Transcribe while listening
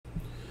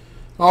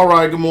All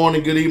right, good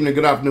morning, good evening,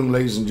 good afternoon,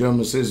 ladies and gentlemen.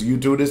 This is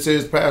YouTube. This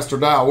is Pastor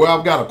Dial. Well,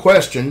 I've got a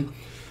question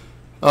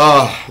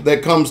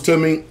that comes to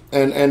me,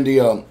 and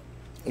the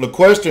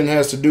question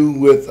has to do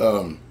with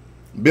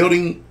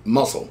building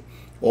muscle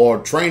or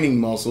training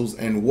muscles,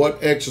 and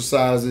what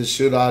exercises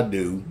should I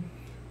do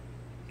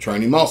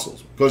training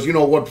muscles? Because you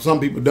know what some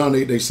people done,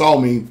 they saw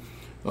me,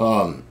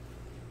 showing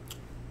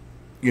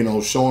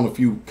a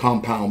few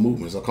compound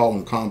movements. I call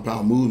them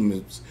compound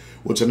movements,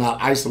 which are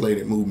not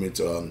isolated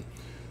movements.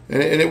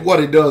 What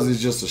it does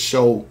is just a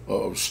show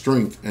of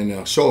strength, and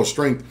a show of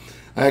strength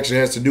actually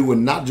has to do with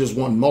not just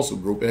one muscle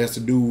group. It has to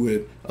do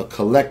with a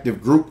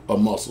collective group of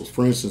muscles.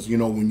 For instance,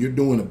 when you're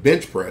doing a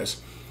bench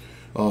press,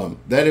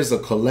 that is a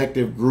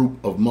collective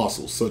group of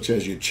muscles, such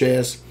as your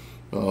chest,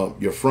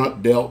 your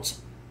front delts,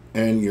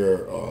 and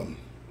your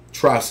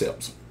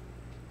triceps.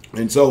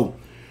 And so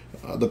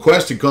the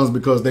question comes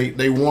because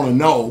they want to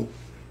know,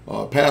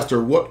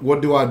 Pastor,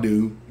 what do I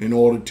do in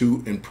order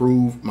to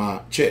improve my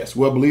chest?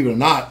 Well, believe it or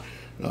not,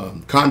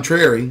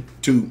 contrary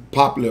to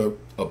popular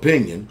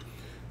opinion,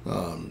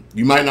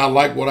 you might not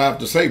like what I have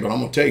to say, but I'm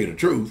going to tell you the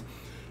truth.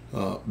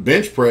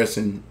 Bench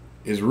pressing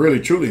is really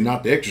truly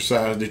not the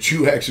exercise that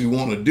you actually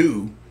want to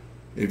do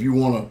if you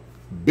want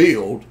to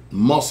build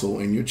muscle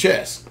in your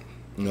chest.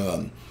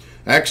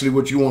 Actually,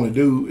 what you want to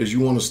do is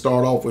you want to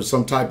start off with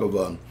some type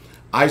of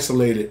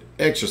isolated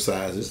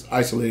exercises.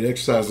 And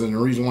the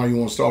reason why you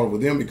want to start off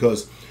with them,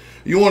 because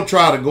you want to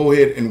try to go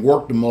ahead and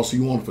work the muscle.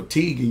 You want to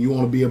fatigue, and you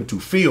want to be able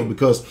to feel,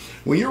 because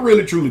when you're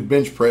really truly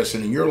bench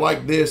pressing and you're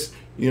like this,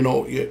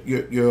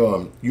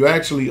 you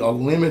actually are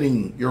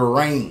limiting your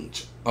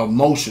range of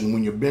motion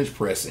when you're bench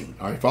pressing.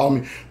 All right, follow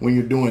me. When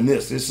you're doing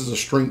this is a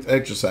strength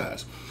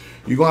exercise.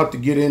 You're gonna have to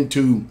get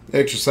into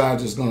exercise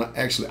that's gonna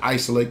actually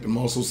isolate the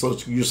muscles. So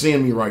you're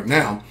seeing me right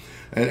now,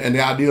 and the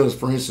idea is,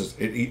 for instance,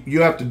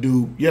 you have to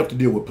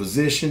deal with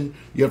position.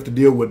 You have to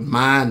deal with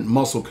mind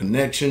muscle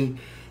connection.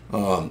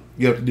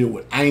 You have to deal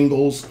with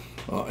angles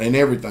and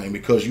everything,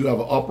 because you have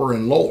an upper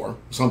and lower.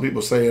 Some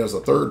people say it as a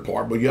third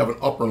part, but you have an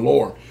upper and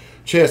lower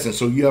chest, and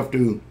so you have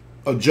to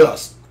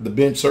adjust the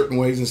bench certain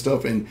ways and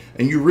stuff, and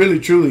you really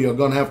truly are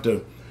going to have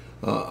to,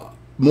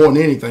 more than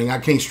anything, I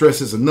can't stress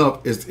this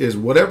enough, is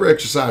whatever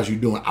exercise you're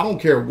doing, I don't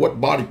care what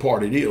body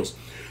part it is,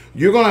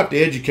 you're going to have to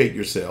educate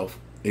yourself.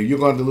 If you're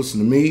going to listen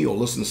to me or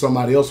listen to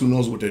somebody else who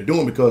knows what they're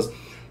doing, because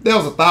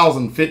there's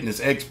 1,000 fitness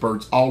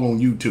experts all on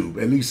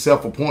YouTube, at least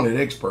self-appointed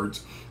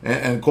experts.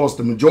 And of course,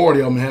 the majority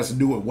of them has to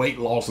do with weight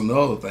loss and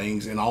other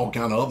things and all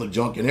kind of other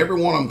junk. And every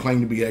one of them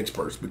claim to be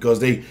experts because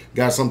they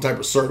got some type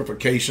of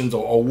certifications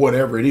or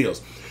whatever it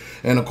is.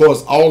 And of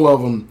course, all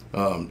of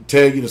them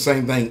tell you the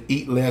same thing: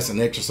 eat less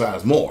and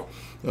exercise more.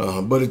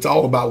 But it's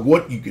all about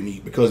what you can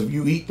eat, because if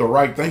you eat the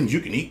right things, you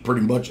can eat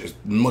pretty much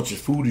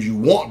as food as you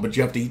want, but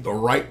you have to eat the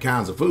right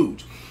kinds of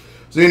foods.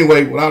 So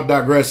anyway, without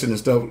digressing and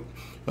stuff,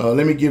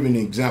 let me give you an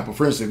example.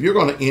 For instance, if you're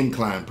going to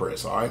incline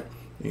press, all right,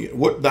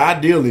 what the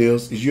ideal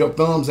is your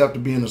thumbs have to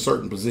be in a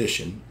certain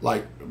position.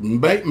 Like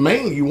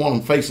mainly you want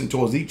them facing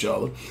towards each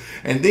other.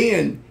 And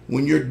then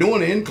when you're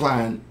doing an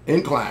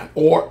incline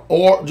or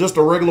just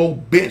a regular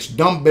old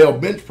dumbbell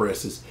bench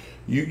presses,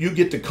 you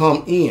get to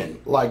come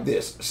in like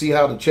this. See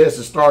how the chest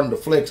is starting to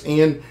flex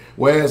in?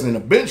 Whereas in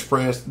a bench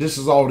press, this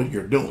is all that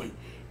you're doing.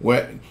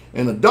 Where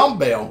in a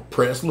dumbbell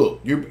press,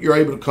 look, you're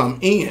able to come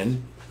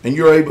in and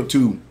you're able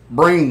to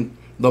bring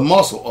the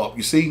muscle up.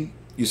 You see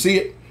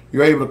it?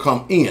 You're able to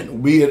come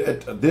in, be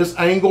it at this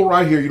angle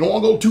right here. You don't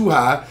want to go too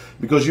high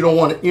because you don't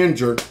want to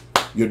injure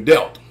your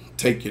delt.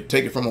 Take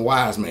it from a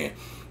wise man.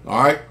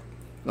 All right,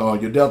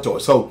 your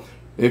deltoid. So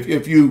if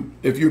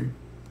you're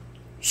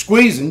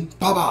squeezing,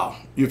 pow,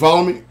 you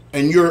follow me,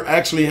 and you're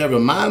actually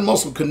having mind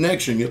muscle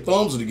connection, your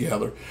thumbs are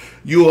together,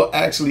 you are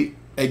actually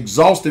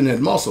exhausting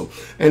that muscle,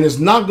 and it's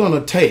not going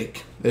to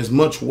take as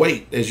much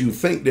weight as you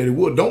think that it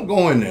would. Don't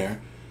go in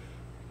there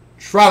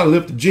try to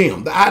lift the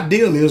gym. The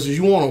ideal is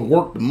you want to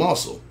work the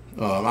muscle.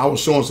 I was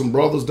showing some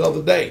brothers the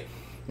other day,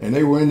 and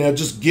they were in there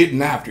just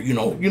getting after, you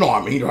know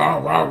what I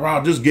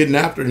mean, just getting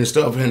after it and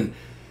stuff.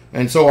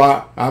 And so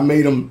I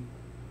made them,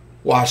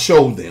 I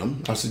showed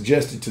them, I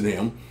suggested to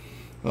them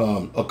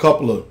a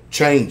couple of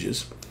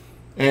changes,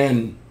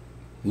 and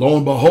lo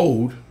and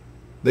behold,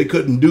 they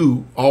couldn't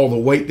do all the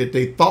weight that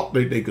they thought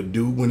that they could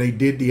do when they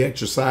did the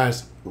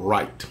exercise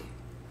right.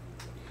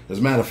 As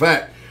a matter of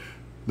fact,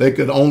 they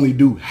could only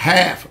do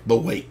half the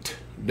weight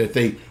that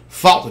they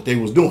thought that they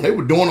was doing. They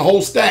were doing a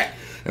whole stack.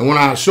 And when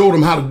I showed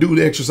them how to do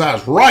the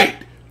exercise right,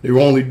 they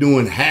were only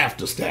doing half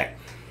the stack.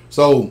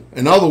 So,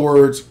 in other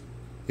words,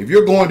 if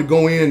you're going to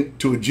go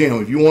into a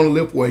gym, if you want to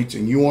lift weights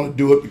and you want to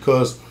do it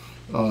because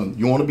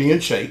you want to be in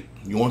shape,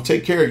 you want to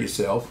take care of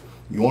yourself,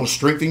 you want to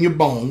strengthen your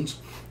bones,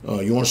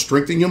 you want to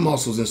strengthen your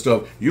muscles and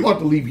stuff, you're going to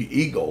have to leave your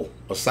ego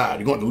aside.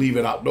 You're going to have to leave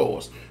it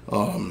outdoors.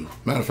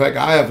 Matter of fact,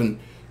 I haven't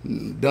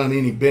done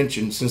any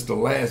benching since the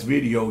last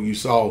video you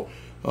saw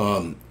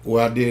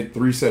where I did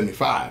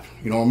 375.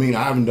 You know what I mean?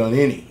 I haven't done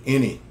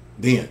any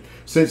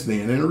since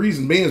then. And the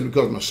reason being is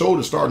because my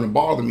shoulder's starting to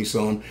bother me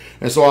some,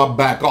 and so I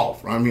back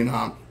off. I mean,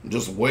 I'm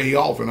just way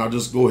off, and I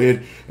just go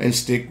ahead and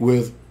stick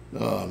with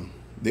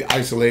the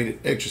isolated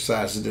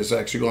exercises that's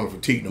actually going to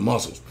fatigue the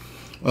muscles.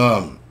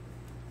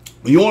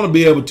 You want to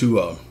be able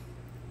to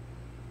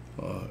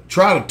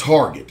try to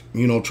target,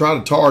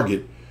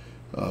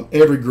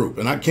 every group.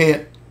 And I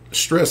can't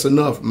stress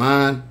enough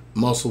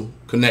mind-muscle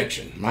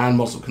connection.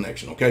 Mind-muscle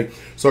connection, okay?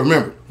 So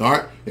remember, all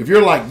right, if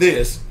you're like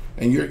this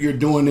and you're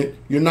doing it,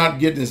 you're not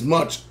getting as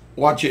much.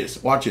 Watch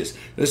this.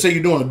 Let's say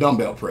you're doing a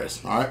dumbbell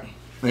press, all right?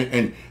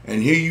 And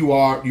here you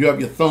are, you have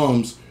your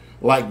thumbs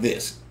like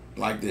this.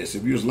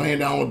 If you're just laying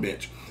down on a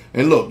bench.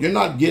 And look, you're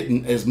not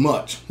getting as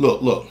much,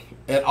 look,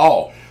 at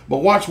all. But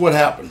watch what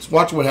happens.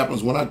 Watch what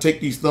happens when I take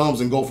these thumbs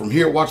and go from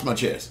here. Watch my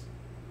chest.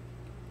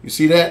 You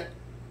see that?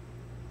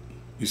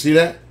 You see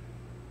that?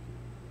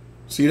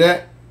 See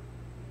that?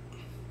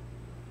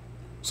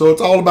 So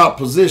it's all about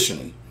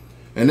positioning.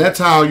 And that's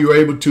how you're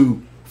able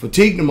to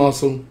fatigue the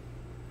muscle,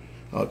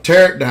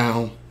 tear it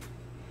down,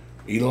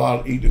 eat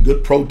a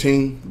good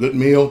protein, good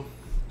meal,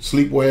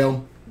 sleep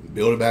well,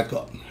 build it back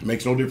up. It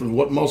makes no difference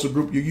what muscle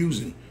group you're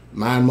using.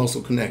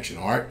 Mind-muscle connection,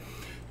 all right?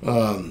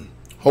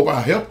 Hope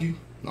I helped you,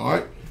 all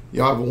right?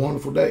 Y'all have a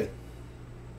wonderful day.